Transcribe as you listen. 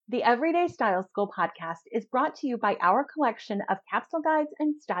The Everyday Style School podcast is brought to you by our collection of capsule guides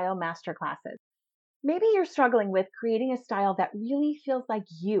and style masterclasses. Maybe you're struggling with creating a style that really feels like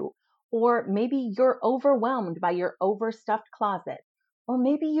you, or maybe you're overwhelmed by your overstuffed closet, or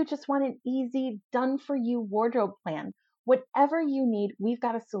maybe you just want an easy, done for you wardrobe plan. Whatever you need, we've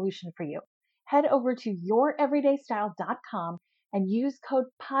got a solution for you. Head over to youreverydaystyle.com and use code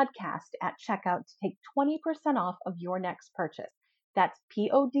podcast at checkout to take 20% off of your next purchase. That's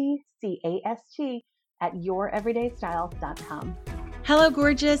PODCAST at youreverydaystyle.com. Hello,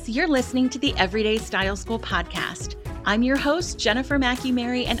 gorgeous. You're listening to the Everyday Style School podcast. I'm your host, Jennifer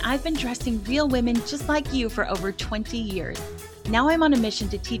Mackey-Mary, and I've been dressing real women just like you for over 20 years. Now I'm on a mission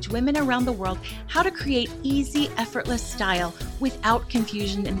to teach women around the world how to create easy, effortless style without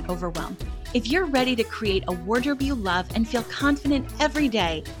confusion and overwhelm. If you're ready to create a wardrobe you love and feel confident every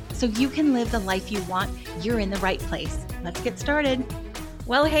day so you can live the life you want, you're in the right place. Let's get started.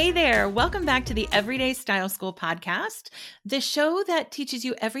 Well, hey there. Welcome back to the Everyday Style School podcast, the show that teaches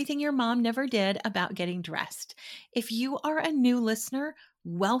you everything your mom never did about getting dressed. If you are a new listener,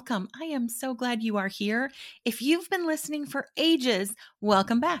 welcome. I am so glad you are here. If you've been listening for ages,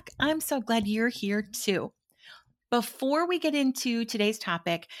 welcome back. I'm so glad you're here too. Before we get into today's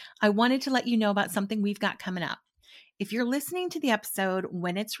topic, I wanted to let you know about something we've got coming up. If you're listening to the episode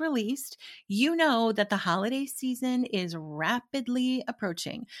when it's released, you know that the holiday season is rapidly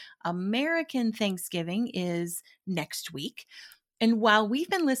approaching. American Thanksgiving is next week. And while we've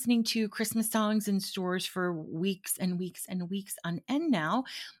been listening to Christmas songs in stores for weeks and weeks and weeks on end now,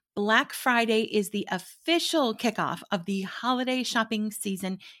 Black Friday is the official kickoff of the holiday shopping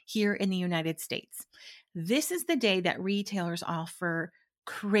season here in the United States. This is the day that retailers offer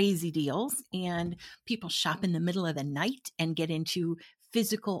crazy deals and people shop in the middle of the night and get into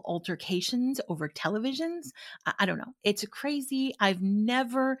physical altercations over televisions. I don't know. It's crazy. I've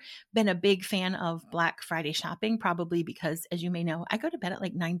never been a big fan of Black Friday shopping, probably because, as you may know, I go to bed at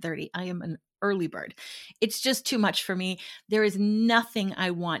like 9:30. I am an early bird. It's just too much for me. There is nothing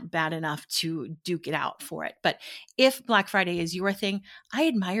I want bad enough to duke it out for it. But if Black Friday is your thing, I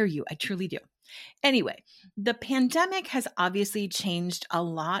admire you. I truly do. Anyway, the pandemic has obviously changed a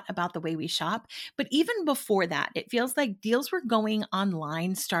lot about the way we shop, but even before that, it feels like deals were going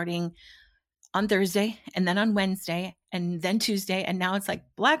online starting on Thursday and then on Wednesday and then Tuesday. And now it's like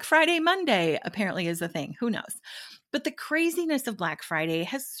Black Friday Monday apparently is the thing. Who knows? But the craziness of Black Friday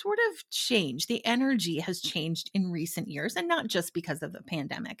has sort of changed. The energy has changed in recent years, and not just because of the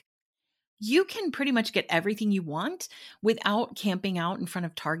pandemic. You can pretty much get everything you want without camping out in front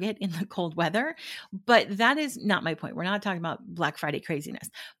of Target in the cold weather. But that is not my point. We're not talking about Black Friday craziness.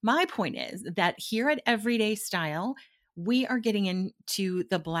 My point is that here at Everyday Style, we are getting into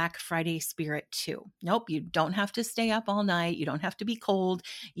the Black Friday spirit too. Nope, you don't have to stay up all night. You don't have to be cold.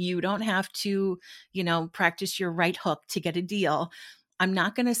 You don't have to, practice your right hook to get a deal. I'm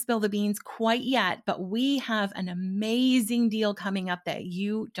not going to spill the beans quite yet, but we have an amazing deal coming up that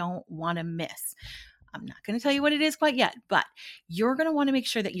you don't want to miss. I'm not going to tell you what it is quite yet, but you're going to want to make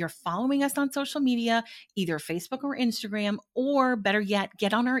sure that you're following us on social media, either Facebook or Instagram, or better yet,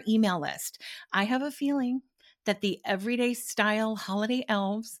 get on our email list. I have a feeling that the Everyday Style holiday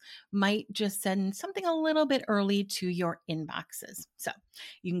elves might just send something a little bit early to your inboxes. So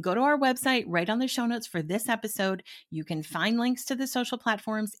you can go to our website right on the show notes for this episode. You can find links to the social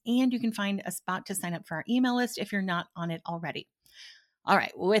platforms, and you can find a spot to sign up for our email list if you're not on it already. All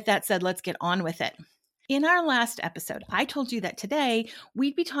right, with that said, let's get on with it. In our last episode, I told you that today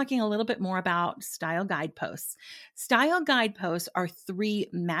we'd be talking a little bit more about style guideposts. Style guideposts are 3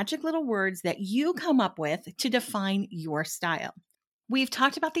 magic little words that you come up with to define your style. We've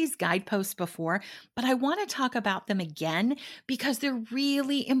talked about these guideposts before, but I want to talk about them again because they're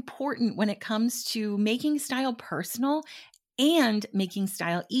really important when it comes to making style personal and making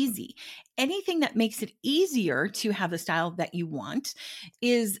style easy. Anything that makes it easier to have the style that you want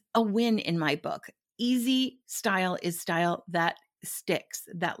is a win in my book. Easy style is style that sticks,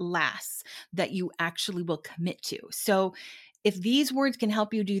 that lasts, that you actually will commit to. So if these words can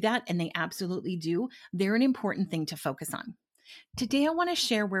help you do that, and they absolutely do, they're an important thing to focus on. Today, I want to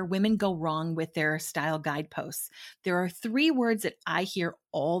share where women go wrong with their style guideposts. There are 3 words that I hear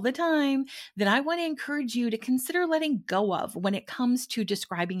all the time that I want to encourage you to consider letting go of when it comes to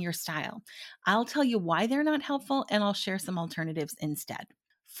describing your style. I'll tell you why they're not helpful, and I'll share some alternatives instead.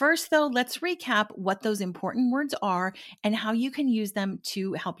 First, though, let's recap what those important words are and how you can use them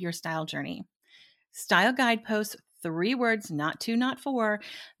to help your style journey. Style guideposts 3 words, not 2, not 4,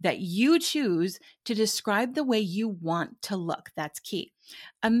 that you choose to describe the way you want to look. That's key.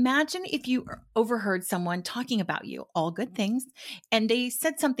 Imagine if you overheard someone talking about you, all good things, and they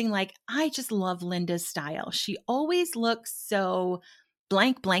said something like, I just love Linda's style. She always looks so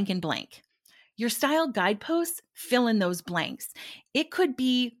blank, blank, and blank. Your style guideposts fill in those blanks. It could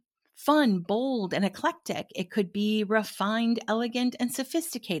be fun, bold, and eclectic. It could be refined, elegant, and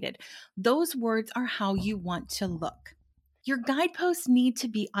sophisticated. Those words are how you want to look. Your guideposts need to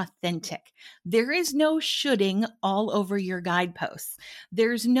be authentic. There is no shoulding all over your guideposts.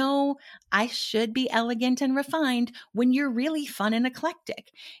 There's no, I should be elegant and refined when you're really fun and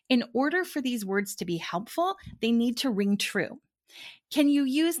eclectic. In order for these words to be helpful, they need to ring true. Can you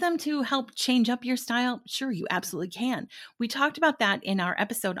use them to help change up your style? Sure, you absolutely can. We talked about that in our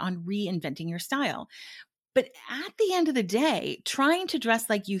episode on reinventing your style. But at the end of the day, trying to dress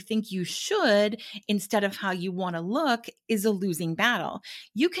like you think you should instead of how you want to look is a losing battle.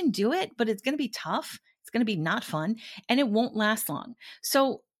 You can do it, but it's going to be tough. It's going to be not fun, and it won't last long.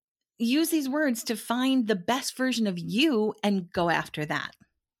 So use these words to find the best version of you and go after that.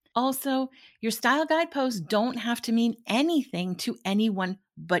 Also, your style guideposts don't have to mean anything to anyone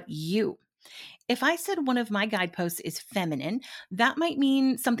but you. If I said one of my guideposts is feminine, that might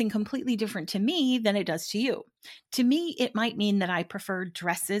mean something completely different to me than it does to you. To me, it might mean that I prefer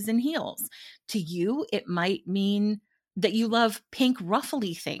dresses and heels. To you, it might mean that you love pink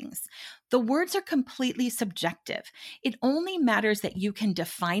ruffly things. The words are completely subjective. It only matters that you can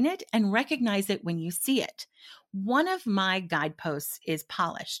define it and recognize it when you see it. One of my guideposts is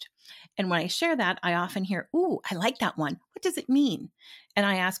polished. And when I share that, I often hear, ooh, I like that one. What does it mean? And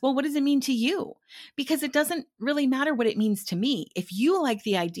I ask, well, what does it mean to you? Because it doesn't really matter what it means to me. If you like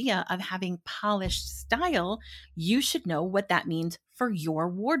the idea of having polished style, you should know what that means for your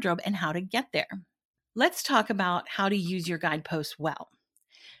wardrobe and how to get there. Let's talk about how to use your guideposts well.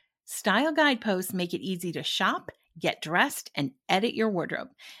 Style guideposts make it easy to shop, get dressed, and edit your wardrobe.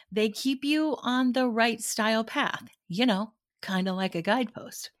 They keep you on the right style path, kind of like a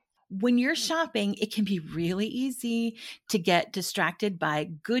guidepost. When you're shopping, it can be really easy to get distracted by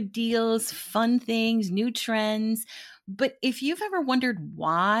good deals, fun things, new trends. But if you've ever wondered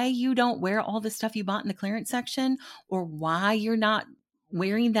why you don't wear all the stuff you bought in the clearance section, or why you're not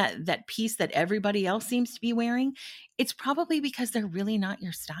wearing that piece that everybody else seems to be wearing, it's probably because they're really not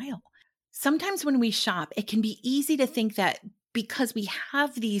your style. Sometimes when we shop, it can be easy to think that because we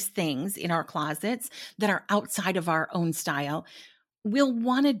have these things in our closets that are outside of our own style, we'll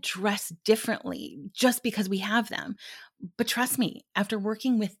want to dress differently just because we have them. But trust me, after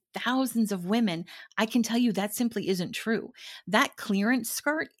working with thousands of women, I can tell you that simply isn't true. That clearance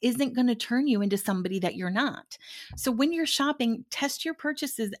skirt isn't going to turn you into somebody that you're not. So when you're shopping, test your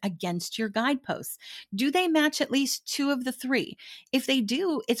purchases against your guideposts. Do they match at least 2 of the 3? If they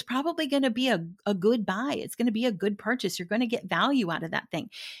do, it's probably going to be a good buy. It's going to be a good purchase. You're going to get value out of that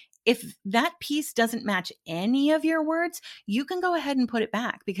thing. If that piece doesn't match any of your words, you can go ahead and put it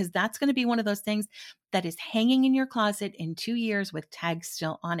back, because that's going to be one of those things that is hanging in your closet in 2 years with tags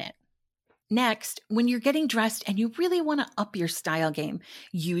still on it. Next, when you're getting dressed and you really want to up your style game,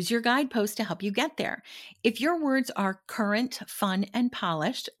 use your guidepost to help you get there. If your words are current, fun, and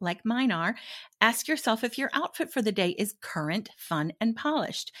polished, like mine are, ask yourself if your outfit for the day is current, fun, and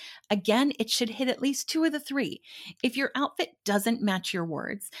polished. Again, it should hit at least 2 of the 3. If your outfit doesn't match your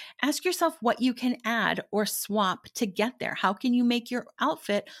words, ask yourself what you can add or swap to get there. How can you make your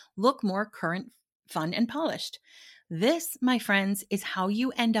outfit look more current, fun, and polished? This, my friends, is how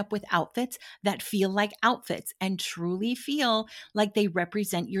you end up with outfits that feel like outfits and truly feel like they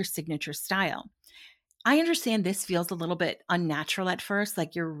represent your signature style. I understand this feels a little bit unnatural at first,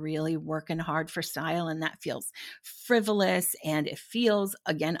 like you're really working hard for style, and that feels frivolous, and it feels,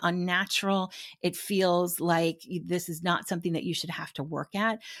 again, unnatural. It feels like this is not something that you should have to work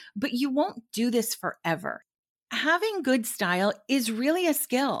at, but you won't do this forever. Having good style is really a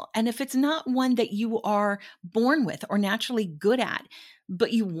skill. And if it's not one that you are born with or naturally good at,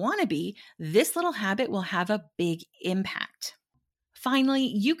 but you want to be, this little habit will have a big impact. Finally,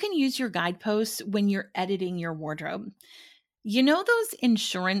 you can use your guideposts when you're editing your wardrobe. You know those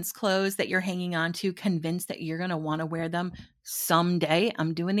insurance clothes that you're hanging on to, convinced that you're going to want to wear them someday?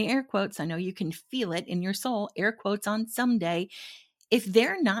 I'm doing the air quotes. I know you can feel it in your soul. Air quotes on someday. If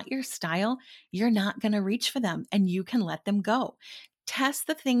they're not your style, you're not going to reach for them, and you can let them go. Test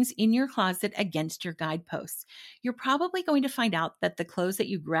the things in your closet against your guideposts. You're probably going to find out that the clothes that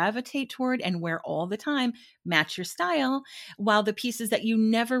you gravitate toward and wear all the time match your style, while the pieces that you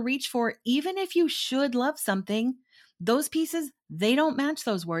never reach for, even if you should love something, those pieces, they don't match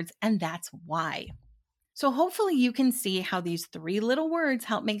those words, and that's why. So hopefully you can see how these three little words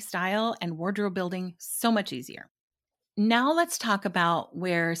help make style and wardrobe building so much easier. Now let's talk about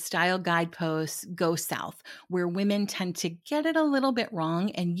where style guideposts go south, where women tend to get it a little bit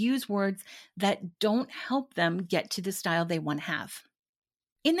wrong and use words that don't help them get to the style they want to have.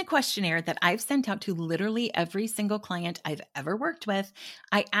 In the questionnaire that I've sent out to literally every single client I've ever worked with,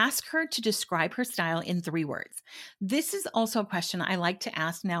 I ask her to describe her style in 3 words. This is also a question I like to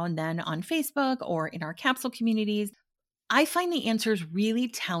ask now and then on Facebook or in our capsule communities. I find the answers really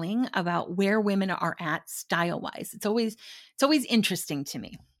telling about where women are at style-wise. It's always interesting to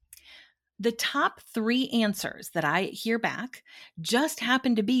me. The top 3 answers that I hear back just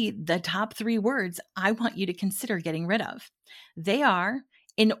happen to be the top 3 words I want you to consider getting rid of. They are,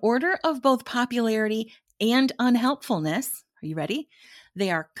 in order of both popularity and unhelpfulness, are you ready?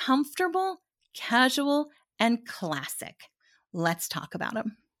 They are comfortable, casual, and classic. Let's talk about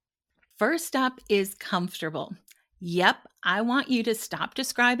them. First up is comfortable. Yep, I want you to stop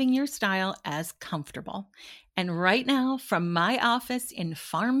describing your style as comfortable. And right now, from my office in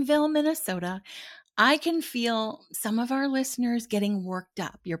Farmville, Minnesota, I can feel some of our listeners getting worked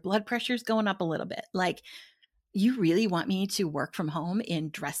up. Your blood pressure's going up a little bit. Like, you really want me to work from home in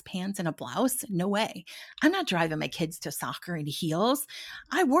dress pants and a blouse? No way. I'm not driving my kids to soccer in heels.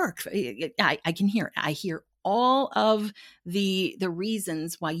 I work. I can hear it. I hear all of the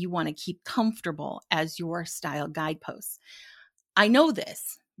reasons why you want to keep comfortable as your style guideposts. I know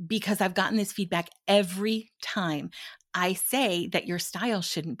this because I've gotten this feedback every time I say that your style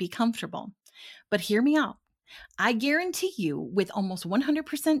shouldn't be comfortable. But hear me out. I guarantee you with almost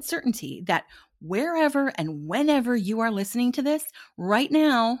 100% certainty that wherever and whenever you are listening to this right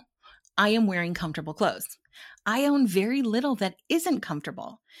now, I am wearing comfortable clothes. I own very little that isn't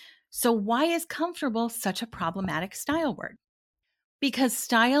comfortable. So why is comfortable such a problematic style word? Because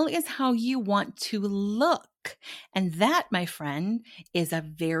style is how you want to look. And that, my friend, is a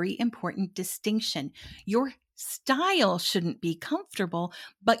very important distinction. Your style shouldn't be comfortable,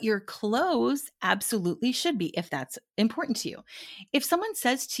 but your clothes absolutely should be, if that's important to you. If someone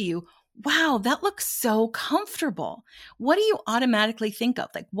says to you, wow, that looks so comfortable, what do you automatically think of?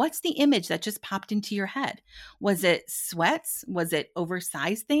 Like, what's the image that just popped into your head? Was it sweats? Was it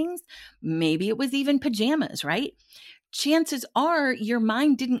oversized things? Maybe it was even pajamas, right? Chances are your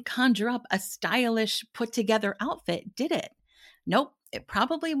mind didn't conjure up a stylish, put together outfit, did it? Nope. It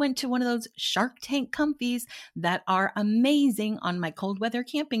probably went to one of those Shark Tank comfies that are amazing on my cold weather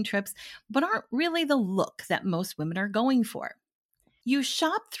camping trips, but aren't really the look that most women are going for. You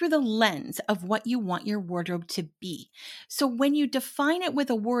shop through the lens of what you want your wardrobe to be. So when you define it with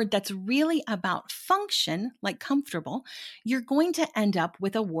a word that's really about function, like comfortable, you're going to end up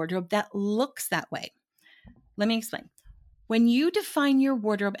with a wardrobe that looks that way. Let me explain. When you define your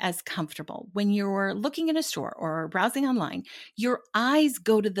wardrobe as comfortable, when you're looking in a store or browsing online, your eyes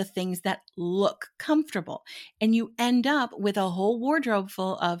go to the things that look comfortable, and you end up with a whole wardrobe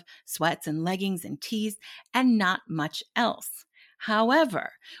full of sweats and leggings and tees and not much else.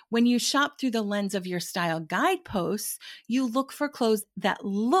 However, when you shop through the lens of your style guideposts, you look for clothes that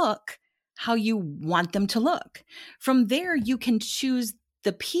look how you want them to look. From there, you can choose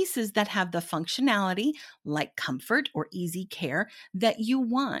the pieces that have the functionality, like comfort or easy care, that you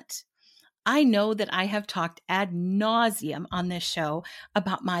want. I know that I have talked ad nauseum on this show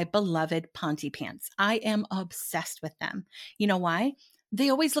about my beloved Ponte pants. I am obsessed with them. You know why? They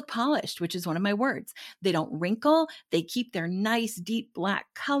always look polished, which is one of my words. They don't wrinkle. They keep their nice, deep black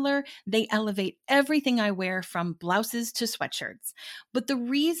color. They elevate everything I wear from blouses to sweatshirts. But the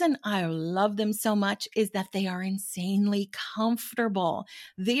reason I love them so much is that they are insanely comfortable.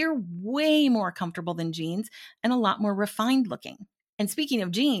 They're way more comfortable than jeans and a lot more refined looking. And speaking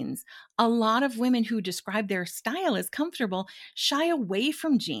of jeans, a lot of women who describe their style as comfortable shy away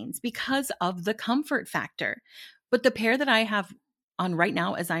from jeans because of the comfort factor. But the pair that I have on right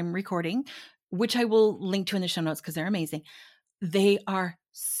now as I'm recording, which I will link to in the show notes because they're amazing, they are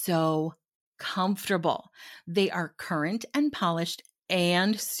so comfortable. They are current and polished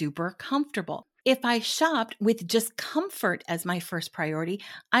and super comfortable. If I shopped with just comfort as my first priority,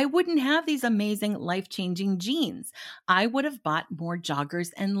 I wouldn't have these amazing life-changing jeans. I would have bought more joggers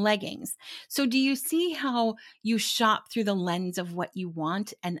and leggings. So do you see how you shop through the lens of what you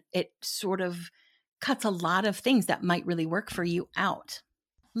want, and it sort of cuts a lot of things that might really work for you out?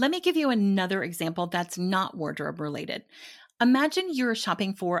 Let me give you another example that's not wardrobe related. Imagine you're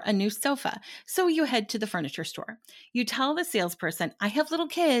shopping for a new sofa. So you head to the furniture store. You tell the salesperson, I have little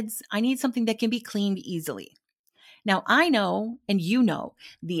kids. I need something that can be cleaned easily. Now, I know, and you know,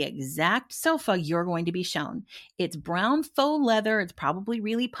 the exact sofa you're going to be shown. It's brown faux leather. It's probably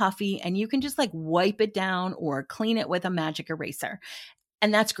really puffy, and you can just like wipe it down or clean it with a magic eraser.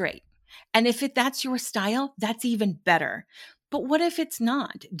 And that's great. And if that's your style, that's even better. But what if it's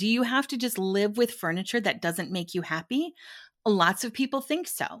not? Do you have to just live with furniture that doesn't make you happy? Lots of people think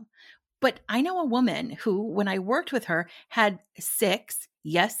so. But I know a woman who, when I worked with her, had six,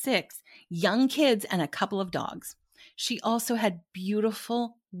 yes, six young kids and a couple of dogs. She also had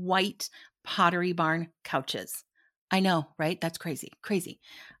beautiful white Pottery Barn couches. I know, right? That's crazy, crazy.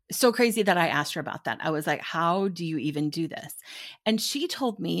 So crazy that I asked her about that. I was like, how do you even do this? And she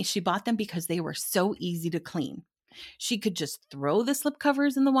told me she bought them because they were so easy to clean. She could just throw the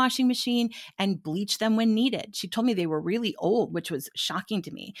slipcovers in the washing machine and bleach them when needed. She told me they were really old, which was shocking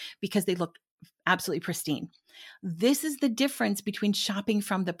to me because they looked absolutely pristine. This is the difference between shopping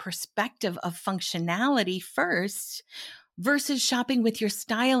from the perspective of functionality first versus shopping with your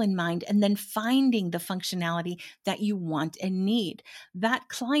style in mind and then finding the functionality that you want and need. That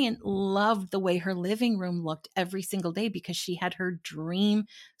client loved the way her living room looked every single day because she had her dream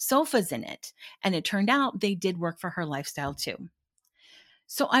sofas in it. And it turned out they did work for her lifestyle too.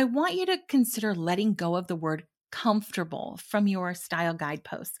 So I want you to consider letting go of the word comfortable from your style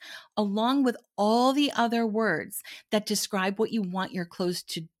guideposts, along with all the other words that describe what you want your clothes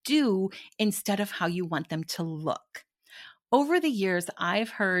to do instead of how you want them to look. Over the years, I've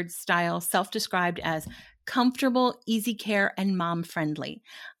heard style self-described as comfortable, easy care, and mom-friendly.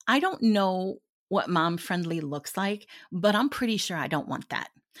 I don't know what mom-friendly looks like, but I'm pretty sure I don't want that.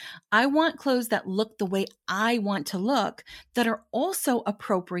 I want clothes that look the way I want to look, that are also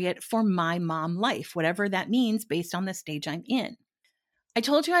appropriate for my mom life, whatever that means based on the stage I'm in. I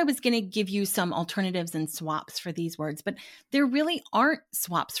told you I was going to give you some alternatives and swaps for these words, but there really aren't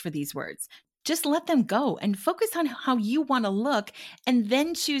swaps for these words. Just let them go and focus on how you want to look and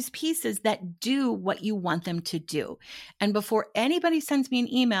then choose pieces that do what you want them to do. And before anybody sends me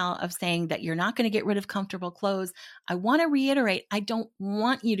an email of saying that you're not going to get rid of comfortable clothes, I want to reiterate, I don't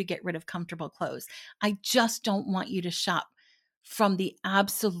want you to get rid of comfortable clothes. I just don't want you to shop from the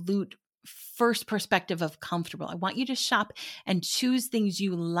absolute first perspective of comfortable. I want you to shop and choose things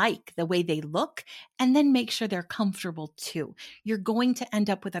you like the way they look, and then make sure they're comfortable too. You're going to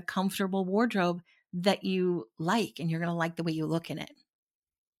end up with a comfortable wardrobe that you like, and you're going to like the way you look in it.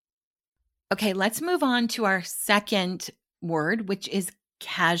 Okay, let's move on to our second word, which is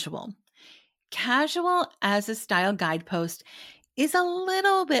casual. Casual as a style guidepost is a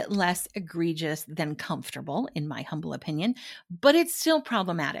little bit less egregious than comfortable, in my humble opinion, but it's still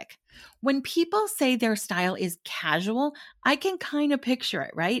problematic. When people say their style is casual, I can kind of picture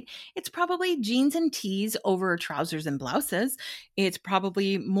it, right? It's probably jeans and tees over trousers and blouses. It's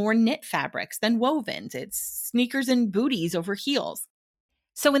probably more knit fabrics than wovens. It's sneakers and booties over heels.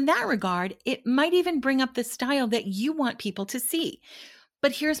 So in that regard, it might even bring up the style that you want people to see.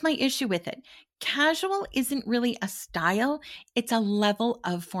 But here's my issue with it. Casual isn't really a style, it's a level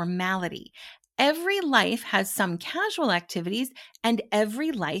of formality. Every life has some casual activities and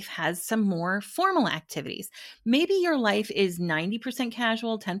every life has some more formal activities. Maybe your life is 90%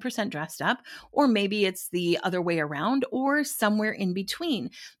 casual, 10% dressed up, or maybe it's the other way around or somewhere in between.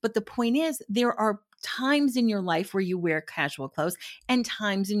 But the point is, there are times in your life where you wear casual clothes and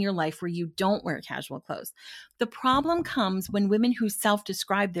times in your life where you don't wear casual clothes. The problem comes when women who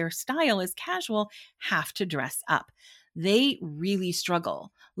self-describe their style as casual have to dress up. They really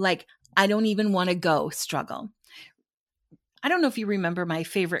struggle. Like, I don't even want to go struggle. I don't know if you remember my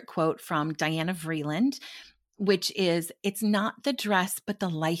favorite quote from Diana Vreeland, which is, "It's not the dress, but the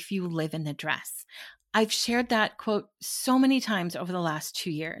life you live in the dress." I've shared that quote so many times over the last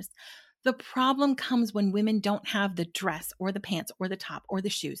 2 years. The problem comes when women don't have the dress or the pants or the top or the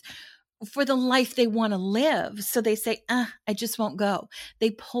shoes for the life they want to live. So they say, I just won't go.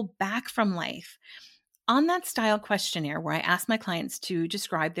 They pull back from life. On that style questionnaire where I ask my clients to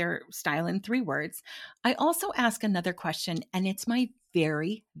describe their style in 3 words, I also ask another question, and it's my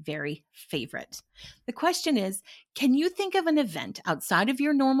very, very favorite. The question is, can you think of an event outside of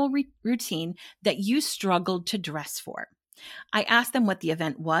your normal routine that you struggled to dress for? I asked them what the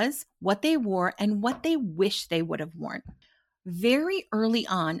event was, what they wore, and what they wish they would have worn. Very early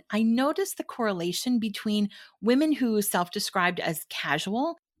on, I noticed the correlation between women who self-described as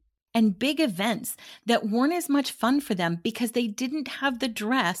casual and big events that weren't as much fun for them because they didn't have the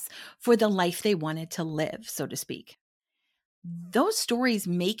dress for the life they wanted to live, so to speak. Those stories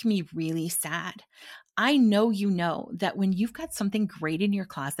make me really sad. I know you know that when you've got something great in your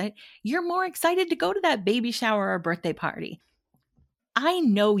closet, you're more excited to go to that baby shower or birthday party. I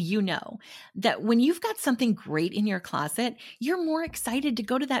know you know that when you've got something great in your closet, you're more excited to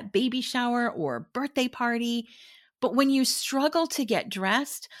go to that baby shower or birthday party. But when you struggle to get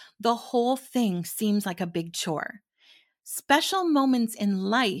dressed, the whole thing seems like a big chore. Special moments in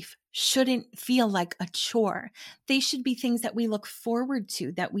life shouldn't feel like a chore. They should be things that we look forward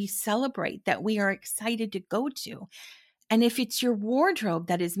to, that we celebrate, that we are excited to go to. And if it's your wardrobe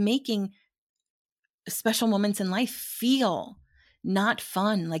that is making special moments in life feel not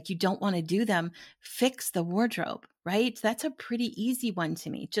fun, like you don't want to do them, fix the wardrobe, right? That's a pretty easy one to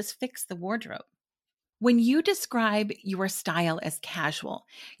me. Just fix the wardrobe. When you describe your style as casual,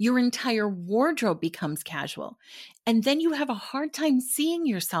 your entire wardrobe becomes casual. And then you have a hard time seeing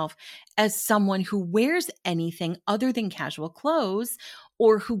yourself as someone who wears anything other than casual clothes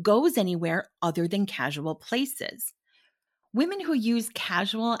or who goes anywhere other than casual places. Women who use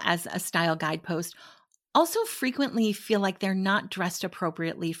casual as a style guidepost also frequently feel like they're not dressed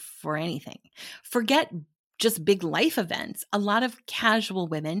appropriately for anything. Forget just big life events. A lot of casual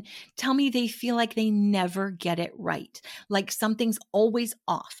women tell me they feel like they never get it right, like something's always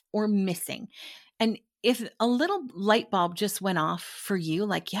off or missing. And if a little light bulb just went off for you,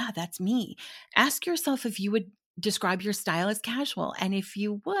 like, yeah, that's me, ask yourself if you would describe your style as casual. And if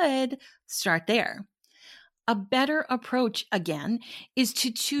you would, start there. A better approach, again, is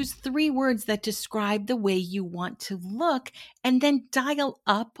to choose 3 words that describe the way you want to look and then dial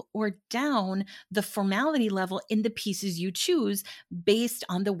up or down the formality level in the pieces you choose based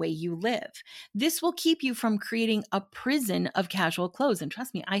on the way you live. This will keep you from creating a prison of casual clothes. And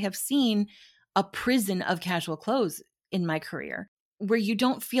trust me, I have seen a prison of casual clothes in my career where you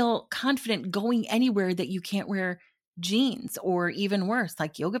don't feel confident going anywhere that you can't wear jeans or even worse,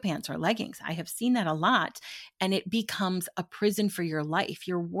 like yoga pants or leggings. I have seen that a lot, and it becomes a prison for your life.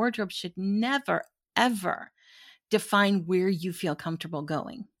 Your wardrobe should never, ever define where you feel comfortable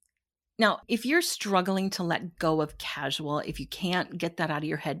going. Now, if you're struggling to let go of casual, if you can't get that out of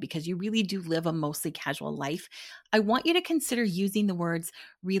your head because you really do live a mostly casual life, I want you to consider using the words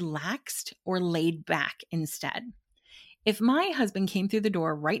relaxed or laid back instead. If my husband came through the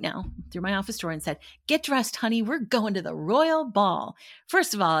door right now, through my office door and said, "Get dressed, honey, we're going to the Royal Ball."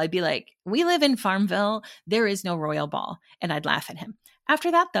 First of all, I'd be like, "We live in Farmville. There is no Royal Ball." And I'd laugh at him.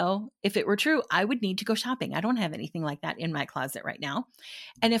 After that, though, if it were true, I would need to go shopping. I don't have anything like that in my closet right now.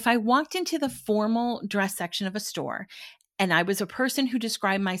 And if I walked into the formal dress section of a store and I was a person who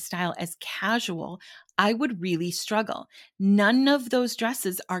described my style as casual, I would really struggle. None of those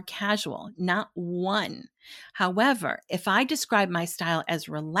dresses are casual, not one. However, if I describe my style as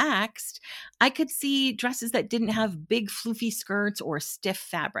relaxed, I could see dresses that didn't have big floofy skirts or stiff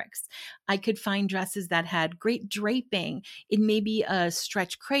fabrics. I could find dresses that had great draping in maybe a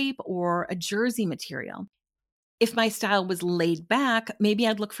stretch crepe or a jersey material. If my style was laid back, maybe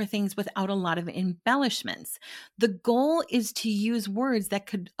I'd look for things without a lot of embellishments. The goal is to use words that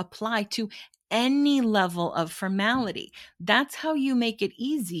could apply to any level of formality. That's how you make it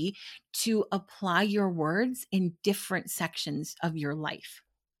easy to apply your words in different sections of your life.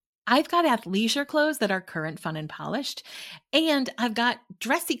 I've got athleisure clothes that are current, fun, and polished, and I've got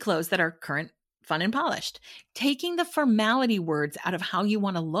dressy clothes that are current, fun, and polished. Taking the formality words out of how you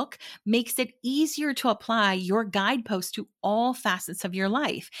want to look makes it easier to apply your guidepost to all facets of your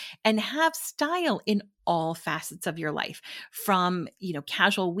life and have style in all facets of your life, from,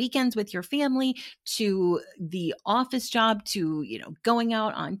 casual weekends with your family to the office job to, going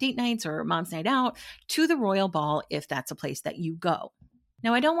out on date nights or mom's night out to the Royal Ball, if that's a place that you go.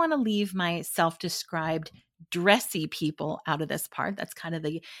 Now, I don't want to leave my self-described dressy people out of this part. That's kind of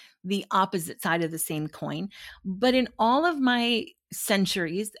the opposite side of the same coin. But in all of my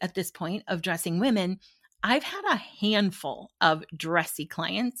centuries at this point of dressing women, I've had a handful of dressy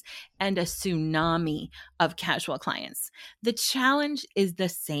clients and a tsunami of casual clients. The challenge is the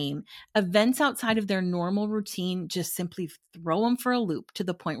same. Events outside of their normal routine just simply throw them for a loop to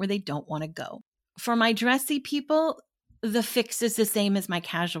the point where they don't want to go. For my dressy people, the fix is the same as my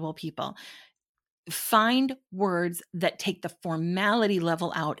casual people. Find words that take the formality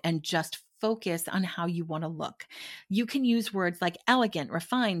level out and just focus on how you want to look. You can use words like elegant,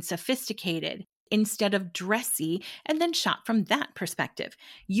 refined, sophisticated instead of dressy, and then shop from that perspective.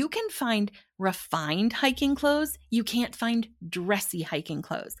 You can find refined hiking clothes. You can't find dressy hiking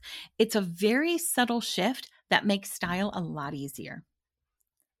clothes. It's a very subtle shift that makes style a lot easier.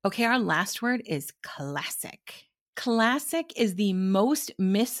 Okay, our last word is classic. Classic is the most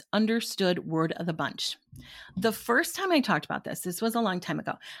misunderstood word of the bunch. The first time I talked about this was a long time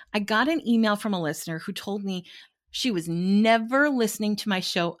ago. I got an email from a listener who told me, She was never listening to my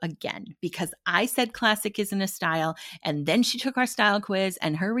show again because I said classic isn't a style. And then she took our style quiz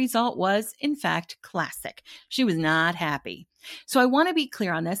and her result was, in fact, classic. She was not happy. So I want to be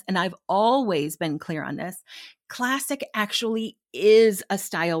clear on this, and I've always been clear on this. Classic actually is a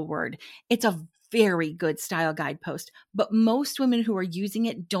style word. It's a very good style guidepost, but most women who are using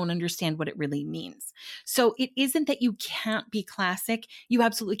it don't understand what it really means. So it isn't that you can't be classic. You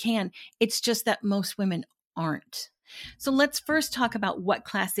absolutely can. It's just that most women aren't. So let's first talk about what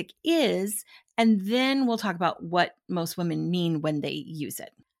classic is, and then we'll talk about what most women mean when they use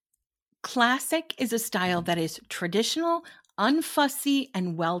it. Classic is a style that is traditional, unfussy,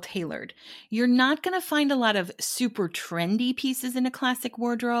 and well-tailored. You're not going to find a lot of super trendy pieces in a classic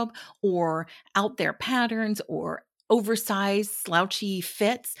wardrobe or out there patterns or oversized, slouchy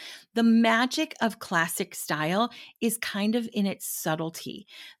fits. The magic of classic style is kind of in its subtlety.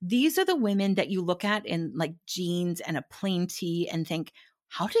 These are the women that you look at in like jeans and a plain tee and think,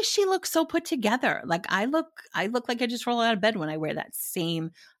 how does she look so put together? Like I look like I just roll out of bed when I wear that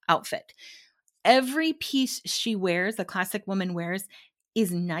same outfit. Every piece she wears, the classic woman wears,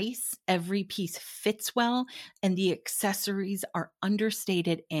 is nice. Every piece fits well, and the accessories are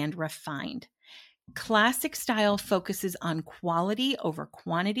understated and refined. Classic style focuses on quality over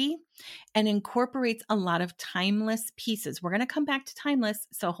quantity and incorporates a lot of timeless pieces. We're going to come back to timeless,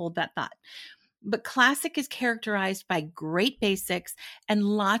 so hold that thought. But classic is characterized by great basics and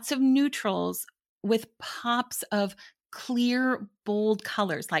lots of neutrals with pops of clear, bold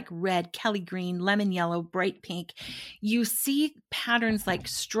colors like red, Kelly green, lemon yellow, bright pink. You see patterns like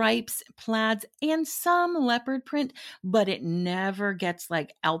stripes, plaids, and some leopard print, but it never gets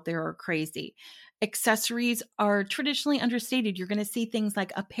like out there or crazy. Accessories are traditionally understated. You're going to see things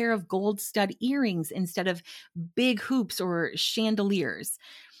like a pair of gold stud earrings instead of big hoops or chandeliers.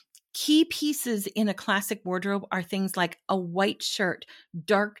 Key pieces in a classic wardrobe are things like a white shirt,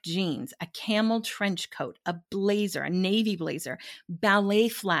 dark jeans, a camel trench coat, a blazer, a navy blazer, ballet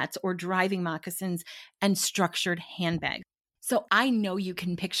flats or driving moccasins, and structured handbags. So I know you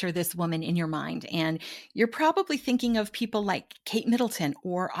can picture this woman in your mind, and you're probably thinking of people like Kate Middleton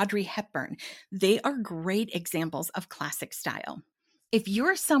or Audrey Hepburn. They are great examples of classic style. If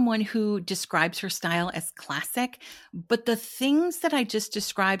you're someone who describes her style as classic, but the things that I just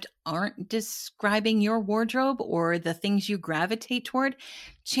described aren't describing your wardrobe or the things you gravitate toward,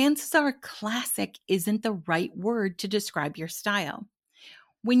 chances are classic isn't the right word to describe your style.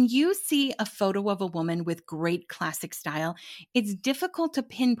 When you see a photo of a woman with great classic style, it's difficult to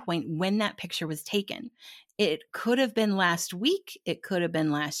pinpoint when that picture was taken. It could have been last week, it could have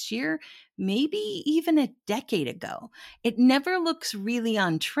been last year, maybe even a decade ago. It never looks really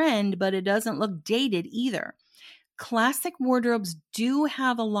on trend, but it doesn't look dated either. Classic wardrobes do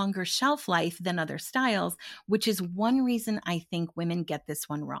have a longer shelf life than other styles, which is one reason I think women get this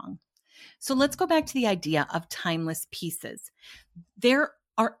one wrong. So let's go back to the idea of timeless pieces. There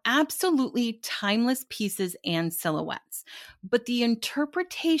are absolutely timeless pieces and silhouettes, but the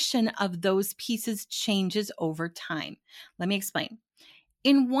interpretation of those pieces changes over time. Let me explain.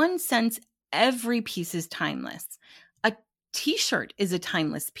 In one sense, every piece is timeless. A t-shirt is a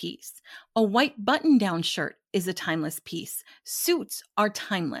timeless piece. A white button-down shirt is a timeless piece. Suits are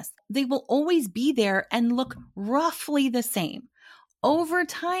timeless. They will always be there and look roughly the same. Over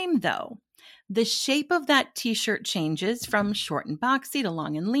time, though, the shape of that t-shirt changes from short and boxy to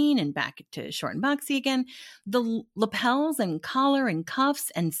long and lean and back to short and boxy again. The lapels and collar and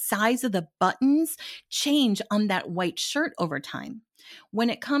cuffs and size of the buttons change on that white shirt over time. When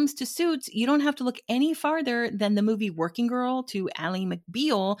it comes to suits, you don't have to look any farther than the movie Working Girl to Ally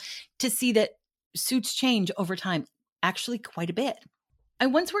McBeal to see that suits change over time, actually quite a bit. I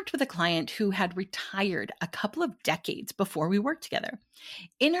once worked with a client who had retired a couple of decades before we worked together.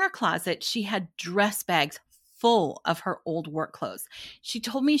 In her closet, she had dress bags full of her old work clothes. She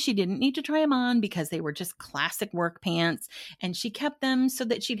told me she didn't need to try them on because they were just classic work pants, and she kept them so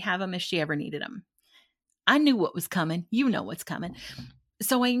that she'd have them if she ever needed them. I knew what was coming. You know what's coming.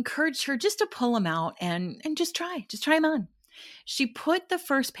 So I encouraged her just to pull them out and just try them on. She put the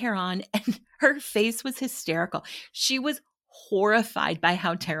first pair on and her face was hysterical. She was horrified by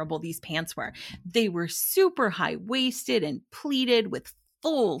how terrible these pants were. They were super high-waisted and pleated with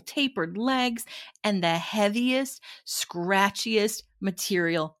full tapered legs and the heaviest, scratchiest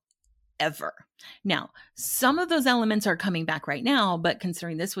material ever. Now, some of those elements are coming back right now, but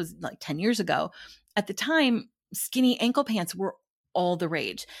considering this was like 10 years ago, at the time, skinny ankle pants were all the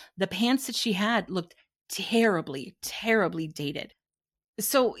rage. The pants that she had looked terribly, terribly dated.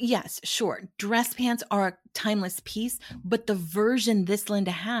 So yes, sure, dress pants are a timeless piece, but the version this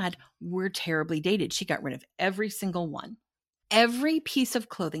Linda had were terribly dated. She got rid of every single one. Every piece of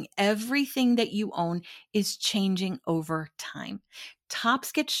clothing, everything that you own is changing over time.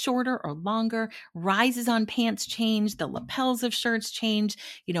 Tops get shorter or longer, rises on pants change, the lapels of shirts change.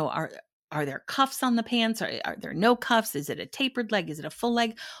 Are there cuffs on the pants? Are there no cuffs? Is it a tapered leg? Is it a full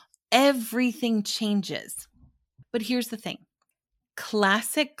leg? Everything changes. But here's the thing.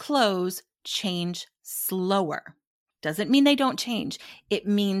 Classic clothes change slower. Doesn't mean they don't change. It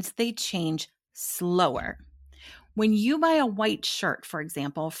means they change slower. When you buy a white shirt, for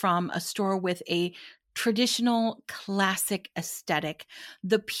example, from a store with a traditional classic aesthetic,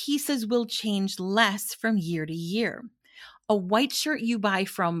 the pieces will change less from year to year. A white shirt you buy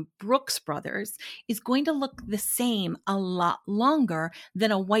from Brooks Brothers is going to look the same a lot longer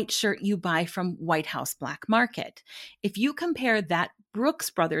than a white shirt you buy from White House Black Market. If you compare that Brooks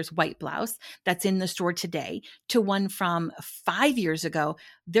Brothers white blouse that's in the store today to one from 5 years ago,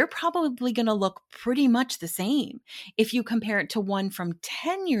 they're probably going to look pretty much the same. If you compare it to one from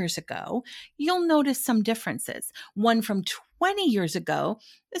 10 years ago, you'll notice some differences. One from 20 years ago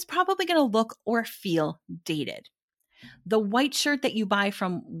is probably going to look or feel dated. The white shirt that you buy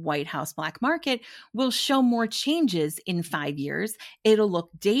from White House Black Market will show more changes in 5 years. It'll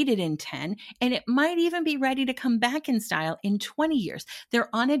look dated in 10, and it might even be ready to come back in style in 20 years. They're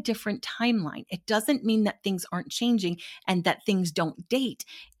on a different timeline. It doesn't mean that things aren't changing and that things don't date.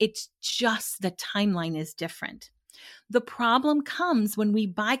 It's just the timeline is different. The problem comes when we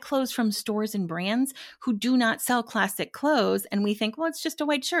buy clothes from stores and brands who do not sell classic clothes, and we think, well, it's just a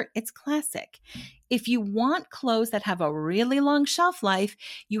white shirt. It's classic. If you want clothes that have a really long shelf life,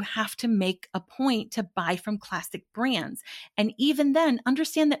 you have to make a point to buy from classic brands. And even then,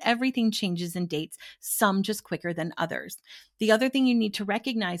 understand that everything changes in dates, some just quicker than others. The other thing you need to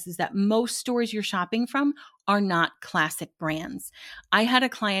recognize is that most stores you're shopping from are not classic brands. I had a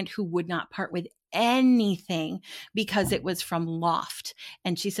client who would not part with anything because it was from Loft.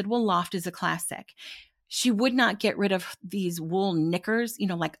 And she said, well, Loft is a classic. She would not get rid of these wool knickers,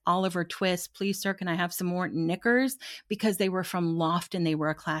 like Oliver Twist. Please, sir, can I have some more knickers? Because they were from Loft and they were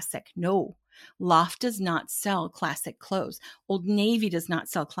a classic. No, Loft does not sell classic clothes. Old Navy does not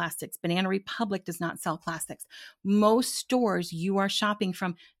sell classics. Banana Republic does not sell classics. Most stores you are shopping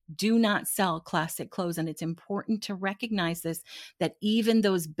from do not sell classic clothes. And it's important to recognize this, that even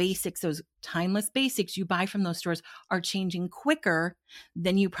those basics, those timeless basics you buy from those stores are changing quicker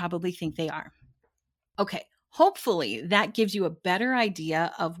than you probably think they are. Okay, hopefully that gives you a better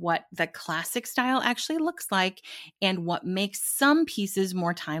idea of what the classic style actually looks like and what makes some pieces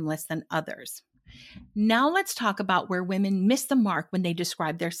more timeless than others. Now let's talk about where women miss the mark when they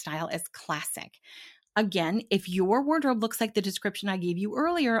describe their style as classic. Again, if your wardrobe looks like the description I gave you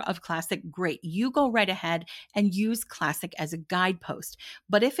earlier of classic, great. You go right ahead and use classic as a guidepost.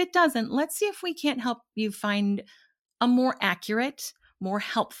 But if it doesn't, let's see if we can't help you find a more accurate, more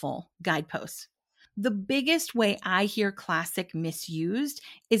helpful guidepost. The biggest way I hear classic misused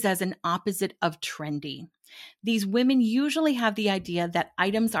is as an opposite of trendy. These women usually have the idea that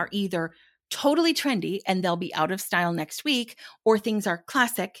items are either totally trendy and they'll be out of style next week, or things are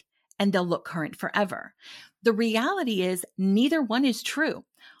classic and they'll look current forever. The reality is neither one is true.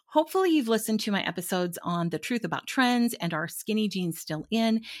 Hopefully you've listened to my episodes on the truth about trends and are skinny jeans still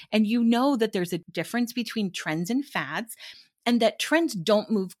in, and you know that there's a difference between trends and fads, and that trends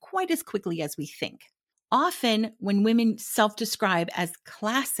don't move quite as quickly as we think. Often, when women self-describe as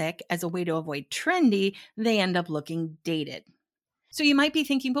classic as a way to avoid trendy, they end up looking dated. So you might be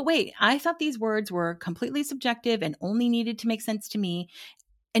thinking, but wait, I thought these words were completely subjective and only needed to make sense to me.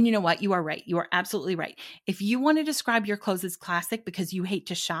 And you know what? You are right. You are absolutely right. If you want to describe your clothes as classic because you hate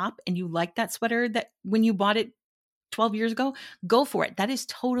to shop and you like that sweater that when you bought it 12 years ago, go for it. That is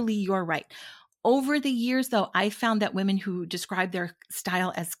totally your right. Over the years, though, I found that women who describe their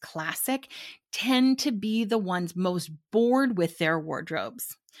style as classic tend to be the ones most bored with their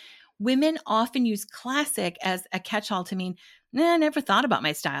wardrobes. Women often use classic as a catch-all to mean, I never thought about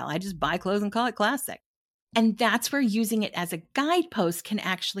my style. I just buy clothes and call it classic. And that's where using it as a guidepost can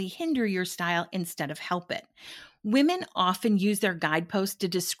actually hinder your style instead of help it. Women often use their guideposts to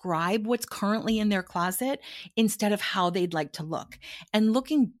describe what's currently in their closet instead of how they'd like to look. And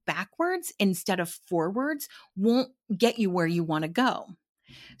looking backwards instead of forwards won't get you where you want to go.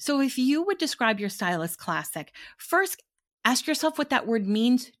 So if you would describe your style as classic, first Ask yourself what that word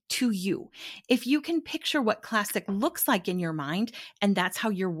means to you. If you can picture what classic looks like in your mind, and that's how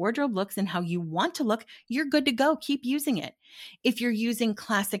your wardrobe looks and how you want to look, you're good to go. Keep using it. If you're using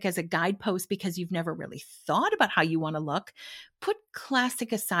classic as a guidepost because you've never really thought about how you want to look, put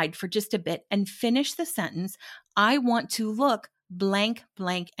classic aside for just a bit and finish the sentence, I want to look blank,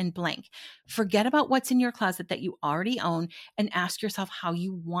 blank, and blank. Forget about what's in your closet that you already own and ask yourself how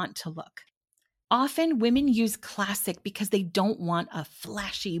you want to look. Often women use classic because they don't want a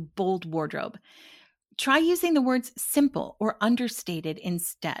flashy, bold wardrobe. Try using the words simple or understated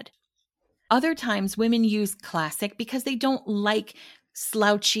instead. Other times women use classic because they don't like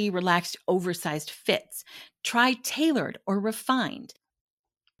slouchy, relaxed, oversized fits. Try tailored or refined.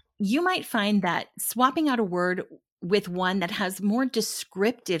 You might find that swapping out a word with one that has more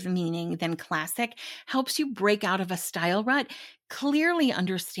descriptive meaning than classic helps you break out of a style rut, clearly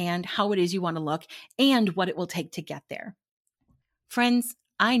understand how it is you want to look and what it will take to get there. Friends,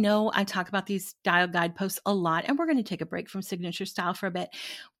 I know I talk about these style guideposts a lot, and we're going to take a break from signature style for a bit,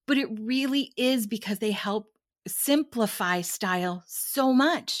 but it really is because they help simplify style so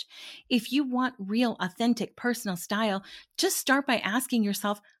much. If you want real, authentic, personal style, just start by asking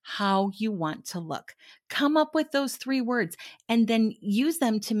yourself how you want to look. Come up with those 3 words and then use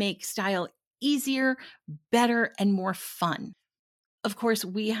them to make style easier, better, and more fun. Of course,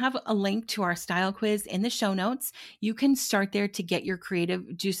 we have a link to our style quiz in the show notes. You can start there to get your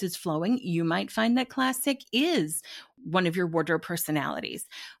creative juices flowing. You might find that classic is one of your wardrobe personalities,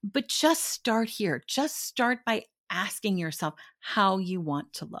 but just start here. Just start by asking yourself how you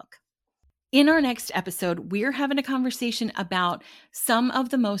want to look. In our next episode, we're having a conversation about some of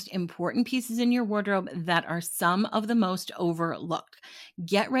the most important pieces in your wardrobe that are some of the most overlooked.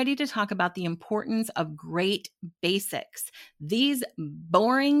 Get ready to talk about the importance of great basics. These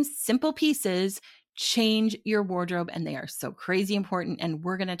boring, simple pieces change your wardrobe, and they are so crazy important, and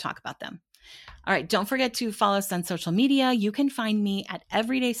we're going to talk about them. All right, don't forget to follow us on social media. You can find me at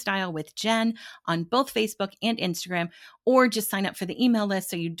Everyday Style with Jen on both Facebook and Instagram, or just sign up for the email list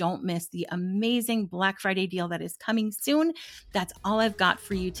so you don't miss the amazing Black Friday deal that is coming soon. That's all I've got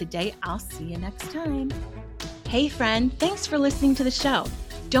for you today. I'll see you next time. Hey friend, thanks for listening to the show.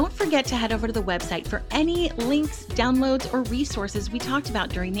 Don't forget to head over to the website for any links, downloads, or resources we talked about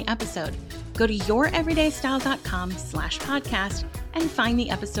during the episode. Go to youreverydaystyle.com/podcast and find the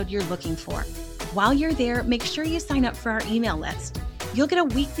episode you're looking for. While you're there, make sure you sign up for our email list. You'll get a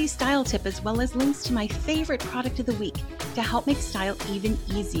weekly style tip as well as links to my favorite product of the week to help make style even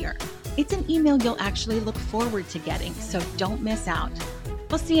easier. It's an email you'll actually look forward to getting, so don't miss out.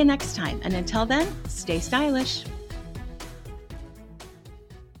 We'll see you next time, and until then, stay stylish.